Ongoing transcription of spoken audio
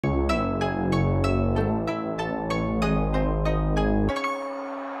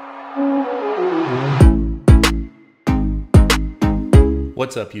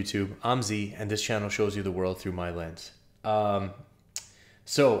What's up, YouTube? I'm Z, and this channel shows you the world through my lens.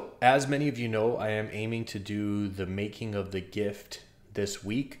 So, as many of you know, I am aiming to do the making of the gift this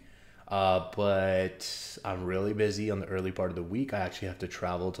week, but I'm really busy on the early part of the week. I actually have to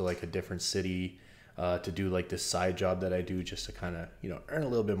travel to like a different city to do like this side job that I do just to kind of, earn a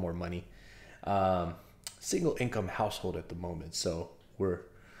little bit more money. Single income household at the moment, so we're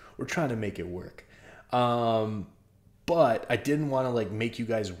trying to make it work. But I didn't want to like make you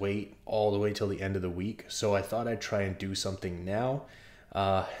guys wait all the way till the end of the week, so I thought I'd try and do something now.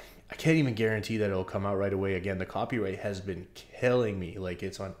 I can't even guarantee that it'll come out right away. Again, the copyright has been killing me, like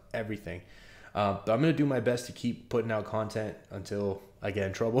it's on everything. But I'm gonna do my best to keep putting out content until I get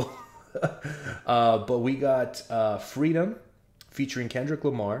in trouble. But we got Freedom featuring Kendrick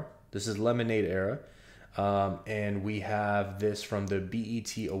Lamar. This is Lemonade era. And we have this from the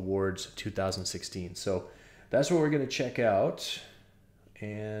BET Awards 2016. So that's what we're going to check out,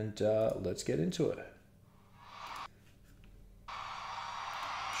 and let's get into it.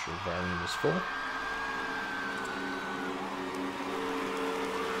 Sure, volume is full.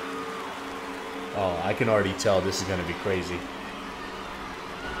 Oh, I can already tell this is going to be crazy.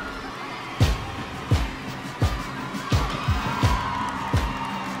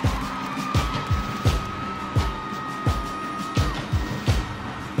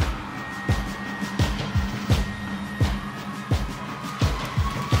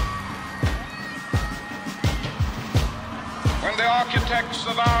 The architects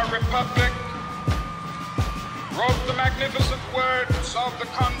of our republic wrote the magnificent words of the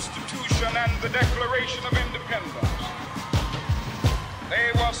Constitution and the Declaration of Independence.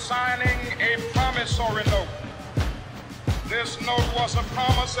 They were signing a promissory note. This note was a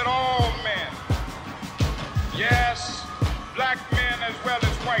promise that all men, yes, black men as well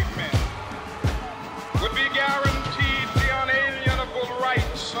as white men, would be guaranteed the unalienable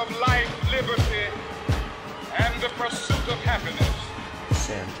rights of life, liberty, and the pursuit of happiness.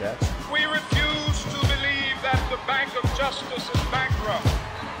 Sam Jackson. We refuse to believe that the Bank of Justice is bankrupt.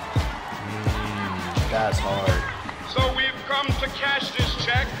 That's hard. So we've come to cash this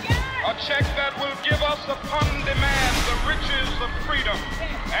check, a check that will give us upon demand the riches of freedom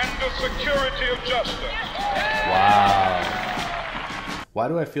and the security of justice. Wow. Why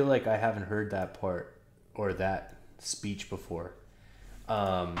do I feel like I haven't heard that part or that speech before?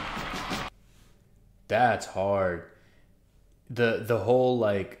 That's hard. The whole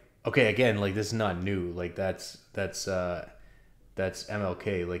like, okay, again, like this is not new. Like that's MLK.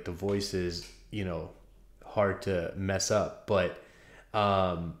 Like the voice is, hard to mess up, but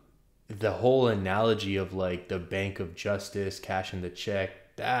the whole analogy of like the Bank of Justice cashing the check,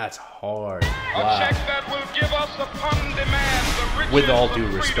 that's hard. Wow. A check that will give us upon demand the riches with all due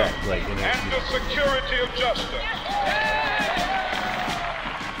of respect, freedom like and the security of justice.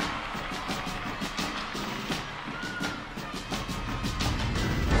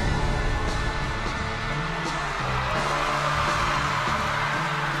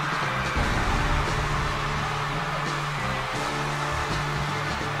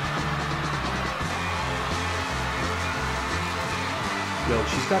 Yo,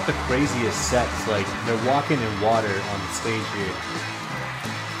 she's got the craziest sets, like they're walking in water on the stage here.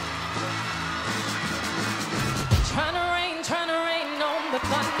 Trying to rain on the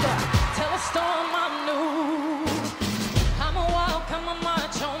thunder. Tell a storm I'm new. I'm a walk, I'm a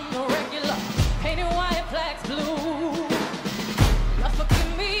march on the regular. Painted white, flags blue. Lord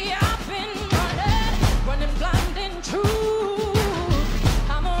forgive me, I've been running blind and true.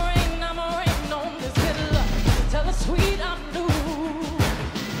 I'm a rain on this good luck. Tell the sweet I'm new.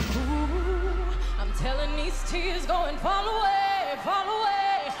 Telling these tears going fall away,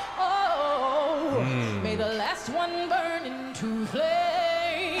 oh. May the last one burn into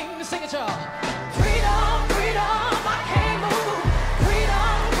flame. Sing it, y'all. Freedom, freedom, I can't move.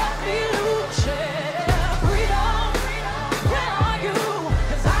 Freedom, cut me loose, yeah. Freedom, where are you?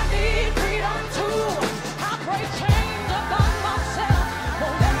 'Cause I need freedom too. I break chains upon myself.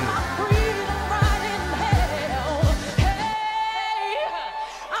 Won't let my freedom ride in hell. Hey,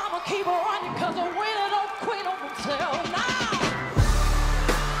 I'ma keep running 'cause the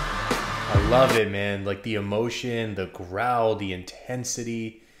I love it, man. Like the emotion, the growl, the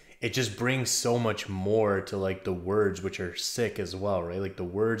intensity, it just brings so much more to like the words, which are sick as well, right? Like the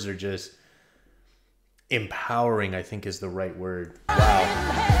words are just empowering, I think is the right word. Wow.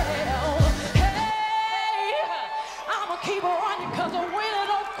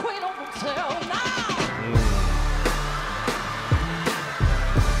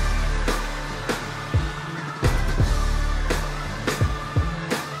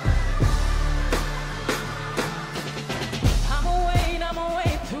 I'm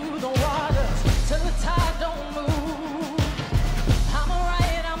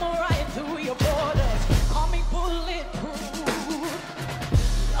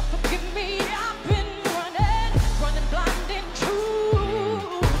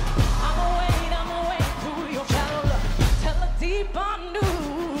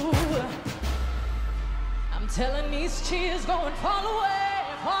telling these tears go and fall away,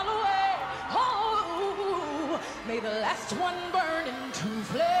 fall away. Oh, may the last one burn into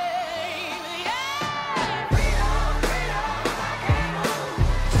flame. Yeah, freedom, freedom, I can't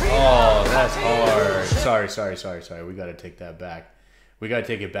move. Oh, that's hard. Sorry. We gotta take that back. We gotta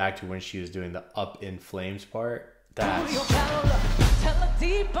take it back to when she was doing the Up in Flames part. That's...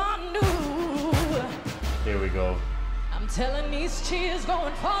 Here we go. I'm telling these tears go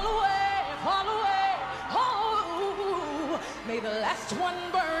and fall away, fall away. Oh, may the last one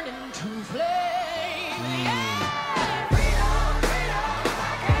burn into flame. Yeah, freedom, freedom,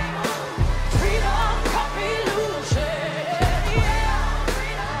 I can't move. Freedom, cut me loose. Yeah,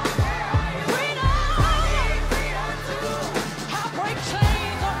 freedom, where are you? Freedom, I need freedom too. I break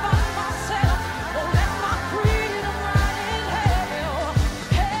chains all by myself. Won't let my freedom run in hell.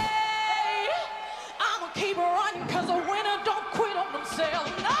 Hey, I'ma keep running 'cause a winner don't quit on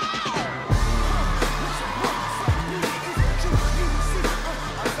themselves. No.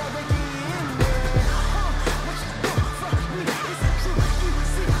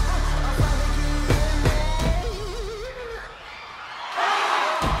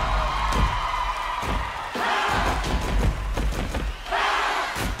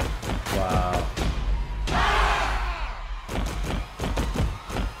 Wow.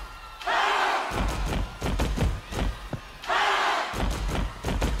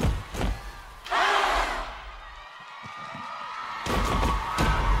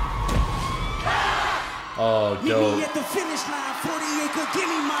 Oh, Meet me dope. at the finish line, 40 acre, give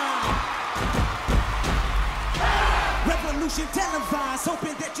me mine. Revolution televised,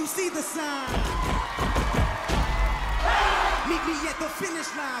 hoping that you see the sign. Meet me at the finish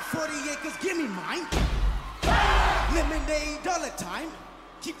line, 40 acres, give me mine. Lemonade all the time,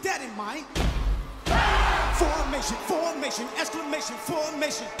 keep that in mind. Formation, formation, exclamation,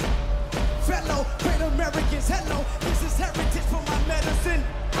 formation. Fellow great Americans, hello, this is heritage for my medicine.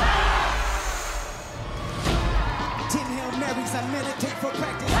 10 Hail Marys, I meditate for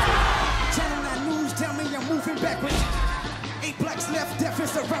practice. Channel 9 News tell me I'm moving backwards. 8 blacks left,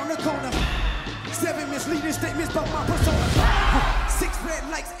 deafness around the corner. 7 misleading statements about my persona. 6 red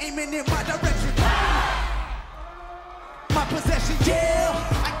lights aiming in my direction. My possession, yeah.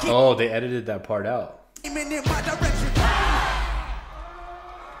 I keep Oh, they edited that part out. aiming in my direction.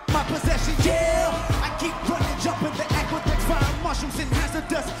 My possession, yeah. I keep running, jumping the aqueducts, fire mushrooms and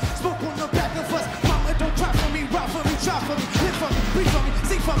hazardous. Smoke on the back of us. Mama, don't try for me, rob for me, try for me, live for me, breathe for me,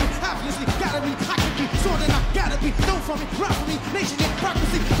 sing for me. Obviously, gotta be, I can be, sorted out, gotta be, known for me, rob for me, nation and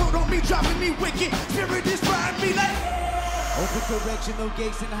prophecy. Hold on me, dropping me, wicked. Spirit inspiring me like open correctional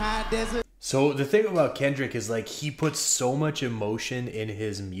gates in the high desert. So the thing about Kendrick is like he puts so much emotion in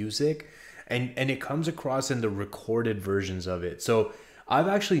his music and it comes across in the recorded versions of it. So I've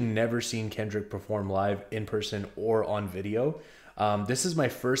actually never seen Kendrick perform live in person or on video. This is my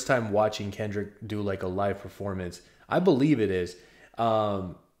first time watching Kendrick do like a live performance. I believe it is.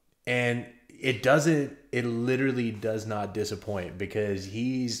 And it literally does not disappoint because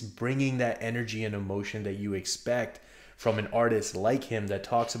he's bringing that energy and emotion that you expect from an artist like him that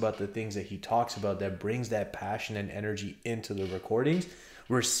talks about the things that he talks about, that brings that passion and energy into the recordings.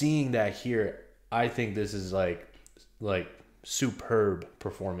 We're seeing that here. I think this is like superb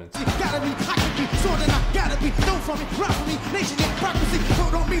performance. Gotta be, I can be, sorted out, gotta be, known for me, rob for me, nation and prophecy.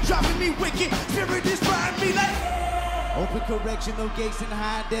 Hold on me, dropping me, wicked. Spirit inspiring me like open correctional gates in the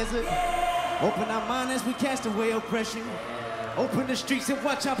high desert. Open our mind as we cast away oppression. Open the streets and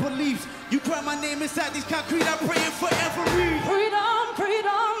watch our beliefs. You cry my name inside these concrete, I'm praying forever. Freedom,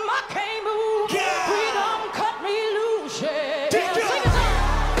 freedom, I can't move. Yeah. Freedom, cut me loose. Yeah. Take it. Sing it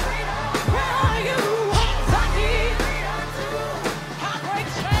out. Where are you? 'Cause I need freedom too. I break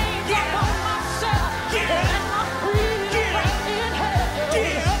chains Yeah. on myself. Yeah. And my freedom in hell.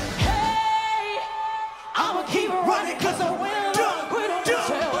 Yeah. Hey, I'ma keep running 'cause I will not quit on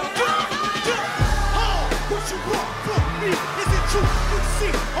myself. What you want from me? Is it true? You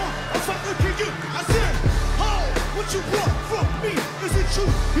see, I'm fucking you. I said, what you want from me? Is it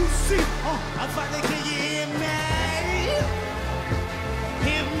true? You see, I'm finally can you hear me?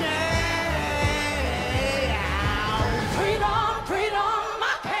 Hear me? Freedom, freedom,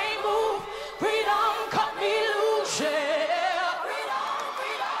 I can't move. Freedom, cut me loose. Yeah. Freedom,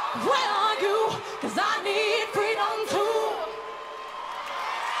 freedom. Where are you? 'Cause I need freedom too.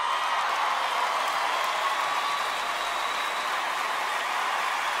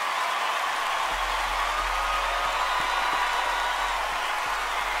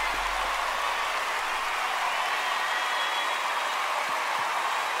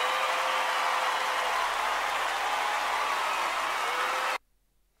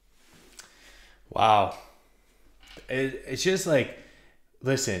 Wow. It's just like,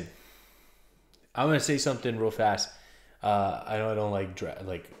 listen, I'm gonna say something real fast. I know I don't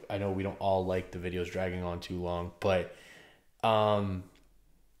like I know we don't all like the videos dragging on too long, but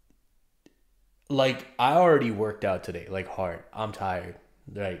like I already worked out today, like hard. I'm tired,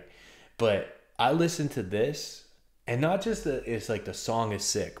 right? But I listened to this, and not just that it's like the song is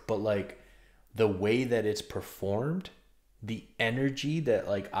sick, but like the way that it's performed, the energy that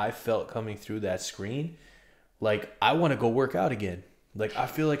like I felt coming through that screen, like I want to go work out again. Like I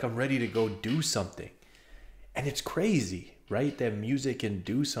feel like I'm ready to go do something. And it's crazy, right? That music can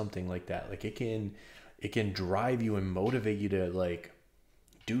do something like that. Like it can drive you and motivate you to like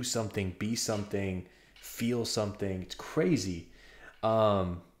do something, be something, feel something. It's crazy.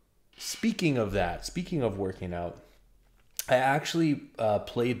 Speaking of that, speaking of working out, I actually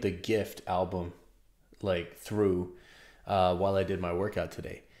played the Gift album like through while I did my workout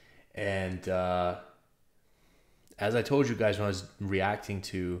today. And as I told you guys when I was reacting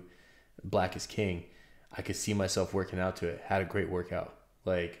to Black is King, I could see myself working out to it. Had a great workout.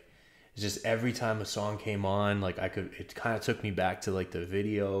 Like it's just every time a song came on, like it kind of took me back to like the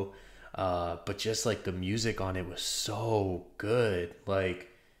video. But just like the music on it was so good. Like,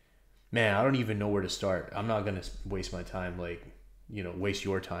 man, I don't even know where to start. I'm not going to waste my time, like, you know, waste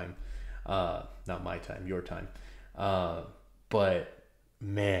your time. Not my time, your time. But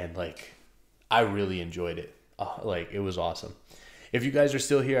man, like I really enjoyed it. Like it was awesome. If you guys are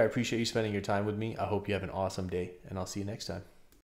still here, I appreciate you spending your time with me. I hope you have an awesome day, and I'll see you next time.